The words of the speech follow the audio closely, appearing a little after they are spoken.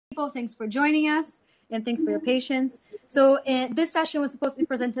people. Thanks for joining us, and thanks for your patience. So this session was supposed to be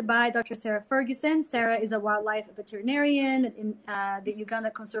presented by Dr. Sarah Ferguson. Sarah is a wildlife veterinarian and the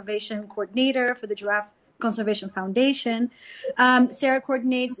Uganda Conservation Coordinator for the Giraffe Conservation Foundation. Sarah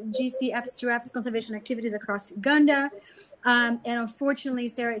coordinates GCF's giraffes conservation activities across Uganda. And unfortunately,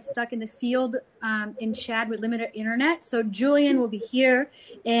 Sarah is stuck in the field in Chad with limited internet. So Julian will be here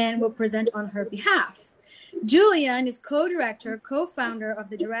and will present on her behalf. Julian is co-director, co-founder of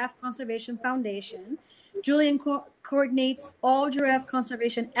the Giraffe Conservation Foundation. Julian coordinates all giraffe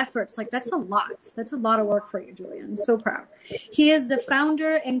conservation efforts. Like, that's a lot. That's a lot of work for you, Julian. I'm so proud. He is the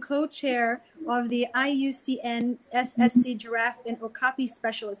founder and co-chair of the IUCN SSC Giraffe and Okapi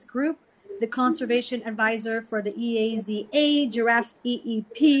Specialist Group, the conservation advisor for the EAZA Giraffe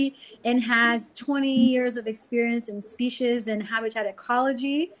EEP, and has 20 years of experience in species and habitat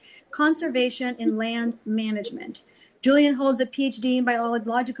ecology, conservation, and land management. Julian holds a PhD in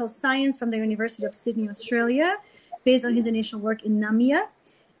biological science from the University of Sydney, Australia, based on his initial work in Namibia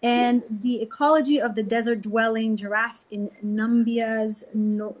and the ecology of the desert-dwelling giraffe in Namibia's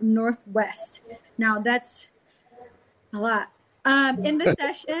northwest. Now, that's a lot. In this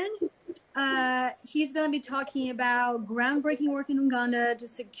session, he's going to be talking about groundbreaking work in Uganda to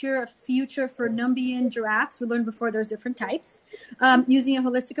secure a future for Nubian giraffes. We learned before there's different types, using a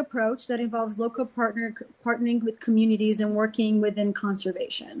holistic approach that involves local partnering with communities and working within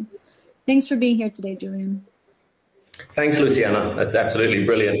conservation. Thanks for being here today, Julian. Thanks, Luciana. That's absolutely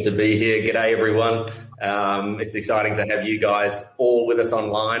brilliant to be here. G'day, everyone. It's exciting to have you guys all with us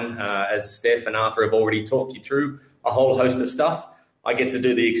online. As Steph and Arthur have already talked you through a whole host of stuff, I get to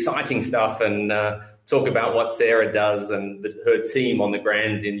do the exciting stuff and talk about what Sarah does and her team on the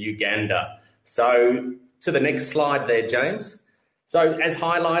ground in Uganda. So to the next slide there, James. So as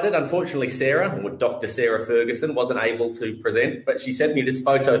highlighted, unfortunately, Sarah, or Dr. Sarah Ferguson, wasn't able to present, but she sent me this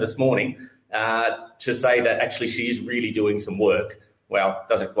photo this morning to say that actually she is really doing some work. Well,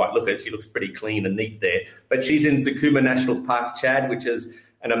 doesn't quite look it. She looks pretty clean and neat there. But she's in Sakuma National Park, Chad, which is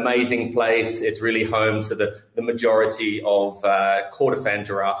an amazing place. It's really home to the majority of Kordofan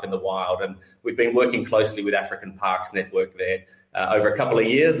giraffe in the wild. And we've been working closely with African Parks Network there over a couple of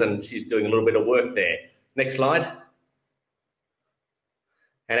years, and she's doing a little bit of work there. Next slide.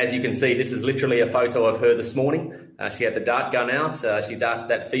 And as you can see, this is literally a photo of her this morning. She had the dart gun out. She darted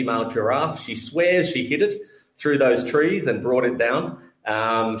that female giraffe. She swears she hit it through those trees and brought it down.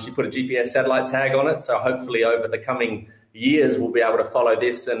 She put a GPS satellite tag on it. So hopefully over the coming years, we'll be able to follow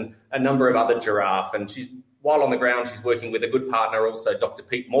this and a number of other giraffe. And while on the ground, she's working with a good partner, also Dr.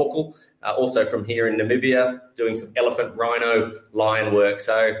 Pete Morkel, also from here in Namibia, doing some elephant, rhino, lion work.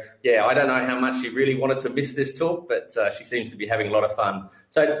 So yeah, I don't know how much she really wanted to miss this talk, but she seems to be having a lot of fun.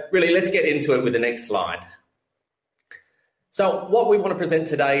 So really, let's get into it with the next slide. So what we want to present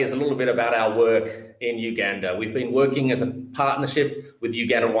today is a little bit about our work in Uganda. We've been working as a partnership with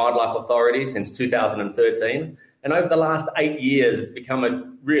Uganda Wildlife Authority since 2013. And over the last 8 years, it's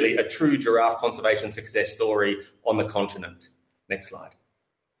become really a true giraffe conservation success story on the continent. Next slide.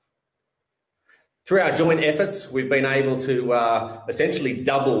 Through our joint efforts, we've been able to essentially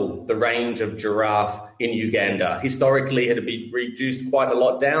double the range of giraffe in Uganda. Historically, it had been reduced quite a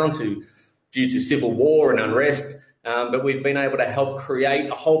lot down due to civil war and unrest, but we've been able to help create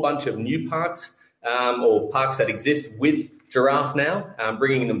a whole bunch of new parks or parks that exist with giraffe now,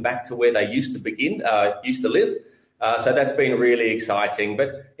 bringing them back to where they used to live. So that's been really exciting.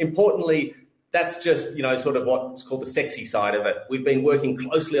 But importantly, that's just, sort of what's called the sexy side of it. We've been working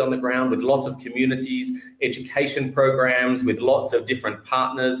closely on the ground with lots of communities, education programs, with lots of different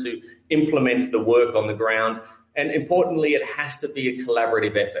partners who implement the work on the ground. And importantly, it has to be a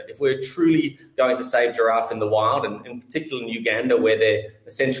collaborative effort. If we're truly going to save giraffe in the wild, and in particular in Uganda, where they're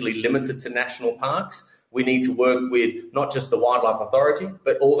essentially limited to national parks, we need to work with not just the Wildlife Authority,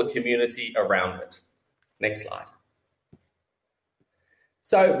 but all the community around it. Next slide.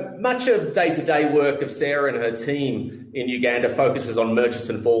 So much of day-to-day work of Sarah and her team in Uganda focuses on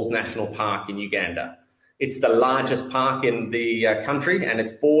Murchison Falls National Park in Uganda. It's the largest park in the country, and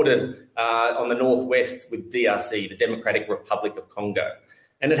it's bordered on the northwest with DRC, the Democratic Republic of Congo.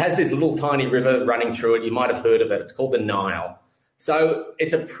 And it has this little tiny river running through it. You might have heard of it. It's called the Nile. So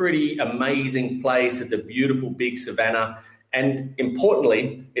it's a pretty amazing place. It's a beautiful big savanna. And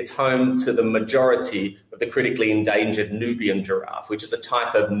importantly, it's home to the majority of the critically endangered Nubian giraffe, which is a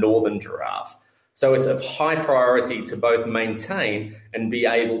type of northern giraffe. So it's of high priority to both maintain and be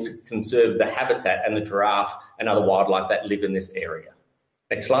able to conserve the habitat and the giraffe and other wildlife that live in this area.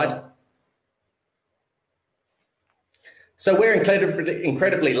 Next slide. So we're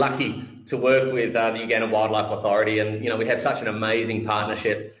incredibly lucky to work with the Uganda Wildlife Authority, and we have such an amazing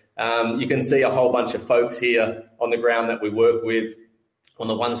partnership. You can see a whole bunch of folks here on the ground that we work with. On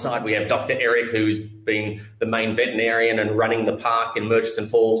the one side, we have Dr. Eric, who's been the main veterinarian and running the park in Murchison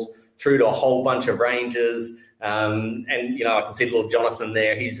Falls, through to a whole bunch of rangers. And, you know, I can see little Jonathan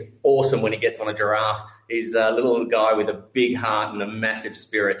there. He's awesome when he gets on a giraffe. He's a little guy with a big heart and a massive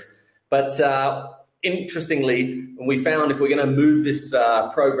spirit. But interestingly, we found if we're going to move this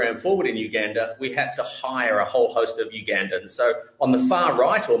program forward in Uganda, we had to hire a whole host of Ugandans. So on the far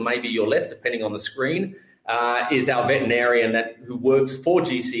right, or maybe your left, depending on the screen, is our veterinarian who works for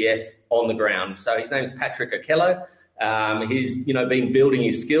GCF on the ground. So his name is Patrick Okello. He's been building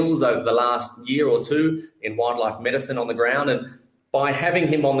his skills over the last year or two in wildlife medicine on the ground, and by having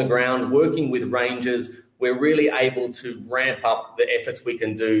him on the ground working with rangers, we're really able to ramp up the efforts we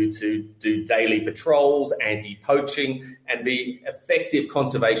can do to do daily patrols, anti-poaching, and be effective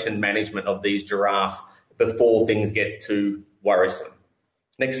conservation management of these giraffe before things get too worrisome.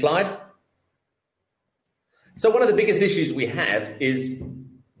 Next slide. So one of the biggest issues we have is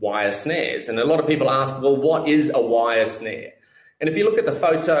wire snares. And a lot of people ask, well, what is a wire snare? And if you look at the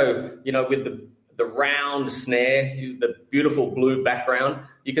photo, with the round snare, the beautiful blue background,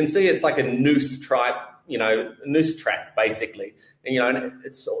 you can see it's like a noose trap, basically. And,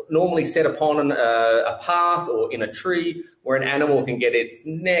 it's normally set upon a path or in a tree where an animal can get its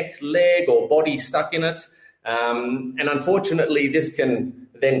neck, leg, or body stuck in it. And unfortunately, this can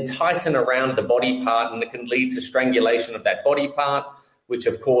then tighten around the body part, and it can lead to strangulation of that body part, which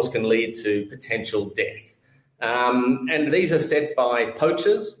of course can lead to potential death. And these are set by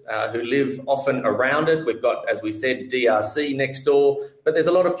poachers who live often around it. We've got, as we said, DRC next door, but there's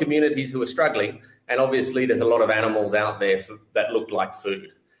a lot of communities who are struggling, and obviously there's a lot of animals out there that look like food.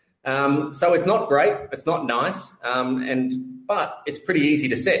 So it's not great, it's not nice, but it's pretty easy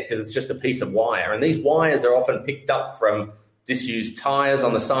to set because it's just a piece of wire, and these wires are often picked up from disused tires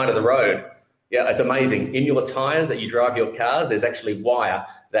on the side of the road. Yeah, it's amazing. In your tires that you drive your cars, there's actually wire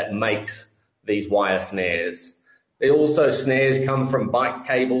that makes these wire snares. Snares come from bike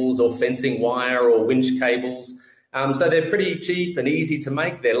cables or fencing wire or winch cables. So they're pretty cheap and easy to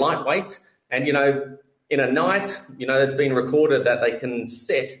make. They're lightweight. And, in a night, it's been recorded that they can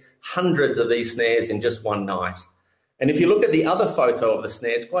set hundreds of these snares in just one night. And if you look at the other photo of the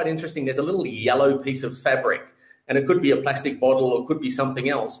snare, it's quite interesting. There's a little yellow piece of fabric, and it could be a plastic bottle or it could be something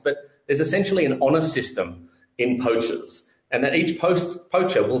else. But there's essentially an honour system in poachers, and that each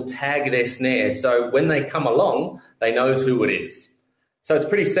poacher will tag their snare. So when they come along, they know who it is. So it's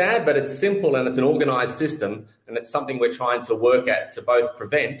pretty sad, but it's simple and it's an organised system, and it's something we're trying to work at to both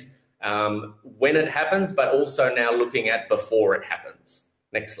prevent when it happens, but also now looking at before it happens.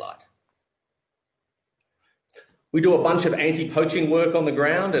 Next slide. We do a bunch of anti-poaching work on the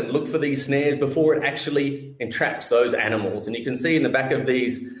ground and look for these snares before it actually entraps those animals. And you can see in the back of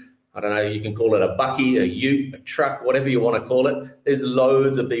these, I don't know, you can call it a bucky, a ute, a truck, whatever you want to call it. There's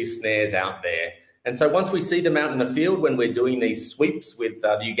loads of these snares out there. And so once we see them out in the field, when we're doing these sweeps with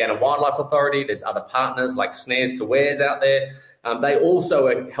the Uganda Wildlife Authority, there's other partners like Snares to Wares out there. They also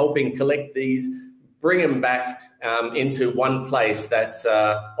are helping collect these, bring them back into one place that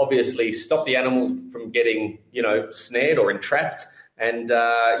obviously stop the animals from getting, snared or entrapped, and,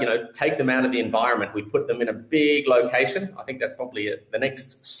 take them out of the environment. We put them in a big location. I think that's probably the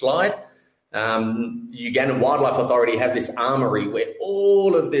next slide. The Uganda Wildlife Authority have this armory where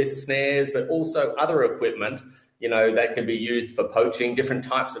all of this snares, but also other equipment, that can be used for poaching, different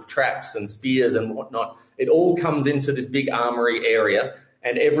types of traps and spears and whatnot. It all comes into this big armory area,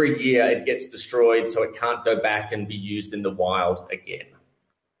 and every year it gets destroyed, so it can't go back and be used in the wild again.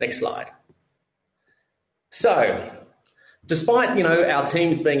 Next slide. So, despite, our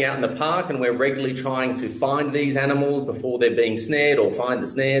teams being out in the park and we're regularly trying to find these animals before they're being snared, or find the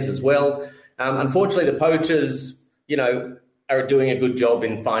snares as well, unfortunately the poachers, are doing a good job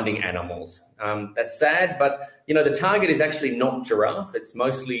in finding animals. That's sad, but, the target is actually not giraffe. It's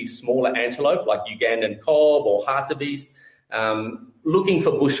mostly smaller antelope like Ugandan cob or hartebeest, looking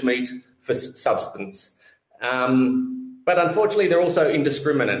for bushmeat for substance. But unfortunately, they're also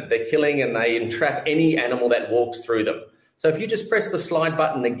indiscriminate. They're killing and they entrap any animal that walks through them. So if you just press the slide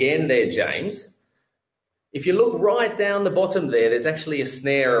button again there, James, if you look right down the bottom there, there's actually a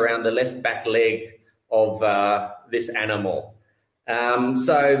snare around the left back leg of this animal.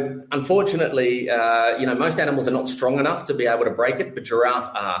 So unfortunately, most animals are not strong enough to be able to break it, but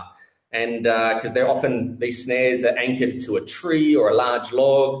giraffe are. And because these snares are anchored to a tree or a large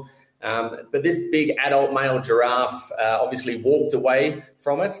log. But this big adult male giraffe obviously walked away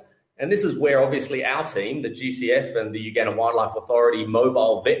from it. And this is where obviously our team, the GCF and the Uganda Wildlife Authority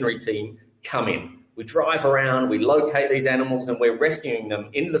mobile veterinary team, come in. We drive around, we locate these animals, and we're rescuing them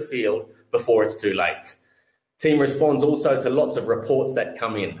in the field before it's too late. Team responds also to lots of reports that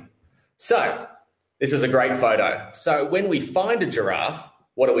come in. So this is a great photo. So when we find a giraffe,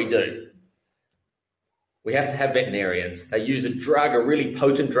 what do? We have to have veterinarians. They use a drug, a really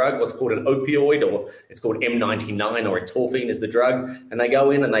potent drug, what's called an opioid, or it's called M99, or etorphine is the drug, and they go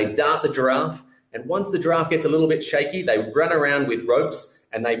in and they dart the giraffe, and once the giraffe gets a little bit shaky, they run around with ropes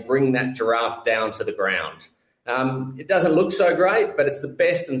and they bring that giraffe down to the ground. It doesn't look so great, but it's the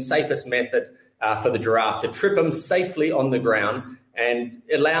best and safest method for the giraffe to trip them safely on the ground, and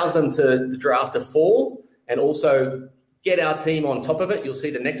it allows the giraffe to fall and also get our team on top of it. You'll see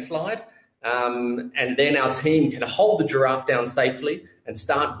the next slide. And then our team can hold the giraffe down safely and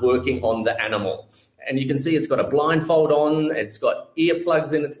start working on the animal. And you can see it's got a blindfold on, it's got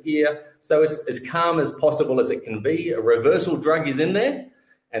earplugs in its ear, so it's as calm as possible as it can be. A reversal drug is in there,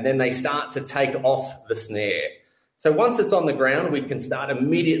 and then they start to take off the snare. So once it's on the ground, we can start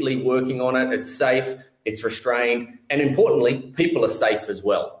immediately working on it. It's safe, it's restrained, and importantly, people are safe as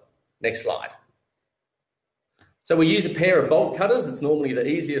well. Next slide. So we use a pair of bolt cutters. It's normally the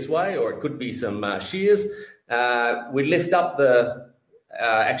easiest way, or it could be some shears. We lift up the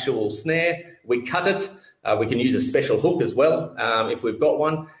actual snare, we cut it. We can use a special hook as well if we've got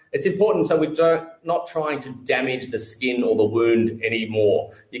one. It's important so we're not trying to damage the skin or the wound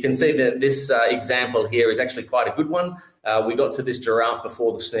anymore. You can see that this example here is actually quite a good one. We got to this giraffe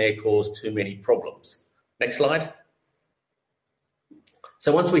before the snare caused too many problems. Next slide.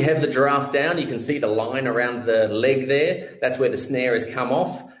 So once we have the giraffe down, you can see the line around the leg there. That's where the snare has come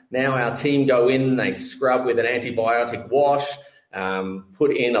off. Now our team go in, they scrub with an antibiotic wash,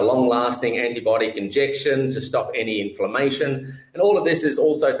 put in a long-lasting antibiotic injection to stop any inflammation. And all of this is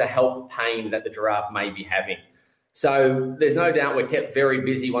also to help pain that the giraffe may be having. So there's no doubt we're kept very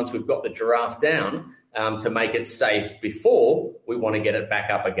busy once we've got the giraffe down to make it safe before we want to get it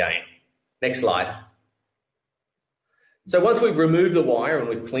back up again. Next slide. So once we've removed the wire and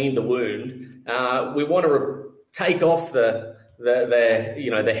we've cleaned the wound, we want to take off the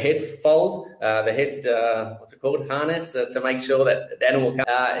head fold, what's it called, harness, to make sure that the animal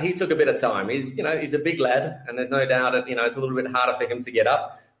he took a bit of time. He's a big lad, and there's no doubt it's a little bit harder for him to get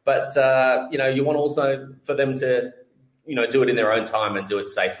up. But you want also for them to do it in their own time and do it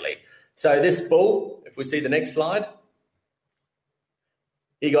safely. So this bull, if we see the next slide,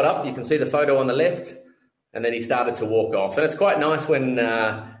 he got up. You can see the photo on the left. And then he started to walk off. And it's quite nice when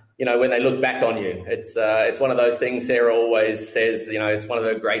they look back on you. It's one of those things Sarah always says, it's one of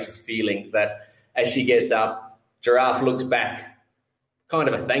the greatest feelings that as she gets up, Giraffe looks back, kind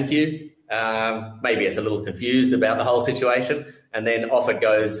of a thank you. Maybe it's a little confused about the whole situation, and then off it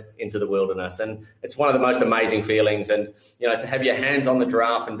goes into the wilderness. And it's one of the most amazing feelings. And, to have your hands on the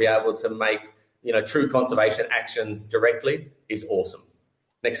giraffe and be able to make, true conservation actions directly is awesome.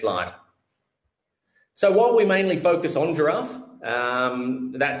 Next slide. So while we mainly focus on giraffe,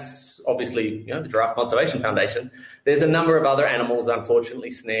 that's obviously the Giraffe Conservation Foundation, there's a number of other animals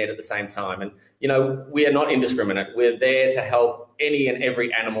unfortunately snared at the same time. And, we are not indiscriminate. We're there to help any and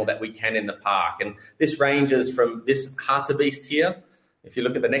every animal that we can in the park. And this ranges from this hartebeest here. If you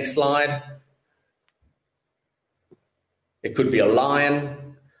look at the next slide, it could be a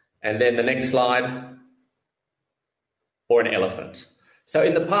lion, and then the next slide, or an elephant. So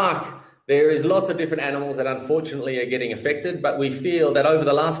in the park, there is lots of different animals that unfortunately are getting affected, but we feel that over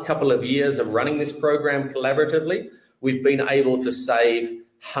the last couple of years of running this program collaboratively, we've been able to save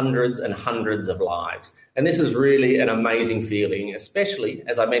hundreds and hundreds of lives. And this is really an amazing feeling, especially,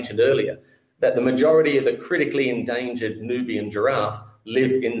 as I mentioned earlier, that the majority of the critically endangered Nubian giraffe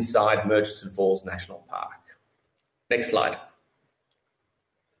live inside Murchison Falls National Park. Next slide.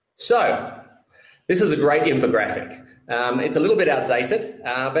 So, this is a great infographic. It's a little bit outdated,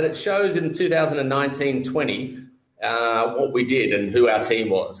 but it shows in 2019-20 what we did and who our team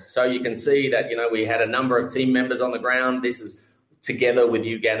was. So you can see that, we had a number of team members on the ground. This is together with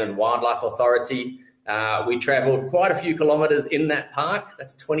Uganda Wildlife Authority. We travelled quite a few kilometres in that park.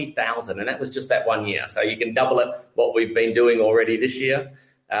 That's 20,000, and that was just that 1 year. So you can double it, what we've been doing already this year.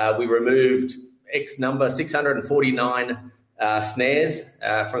 We removed 649 snares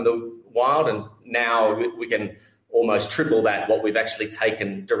from the wild, and now we can almost triple that, what we've actually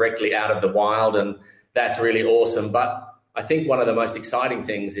taken directly out of the wild, and that's really awesome. But I think one of the most exciting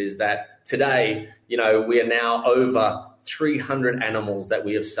things is that today, we are now over 300 animals that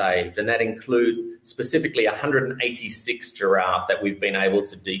we have saved, and that includes specifically 186 giraffe that we've been able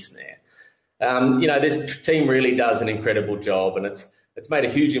to desnare. This team really does an incredible job, and it's made a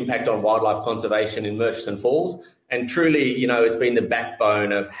huge impact on wildlife conservation in Murchison Falls, And truly, you know, it's been the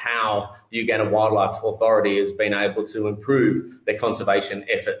backbone of how the Uganda Wildlife Authority has been able to improve their conservation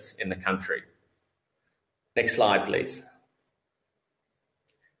efforts in the country. Next slide, please.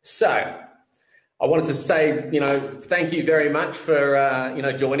 So I wanted to say, you know, thank you very much for, you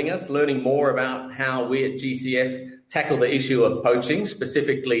know, joining us, learning more about how we at GCF tackle the issue of poaching.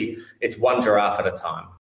 Specifically, it's one giraffe at a time.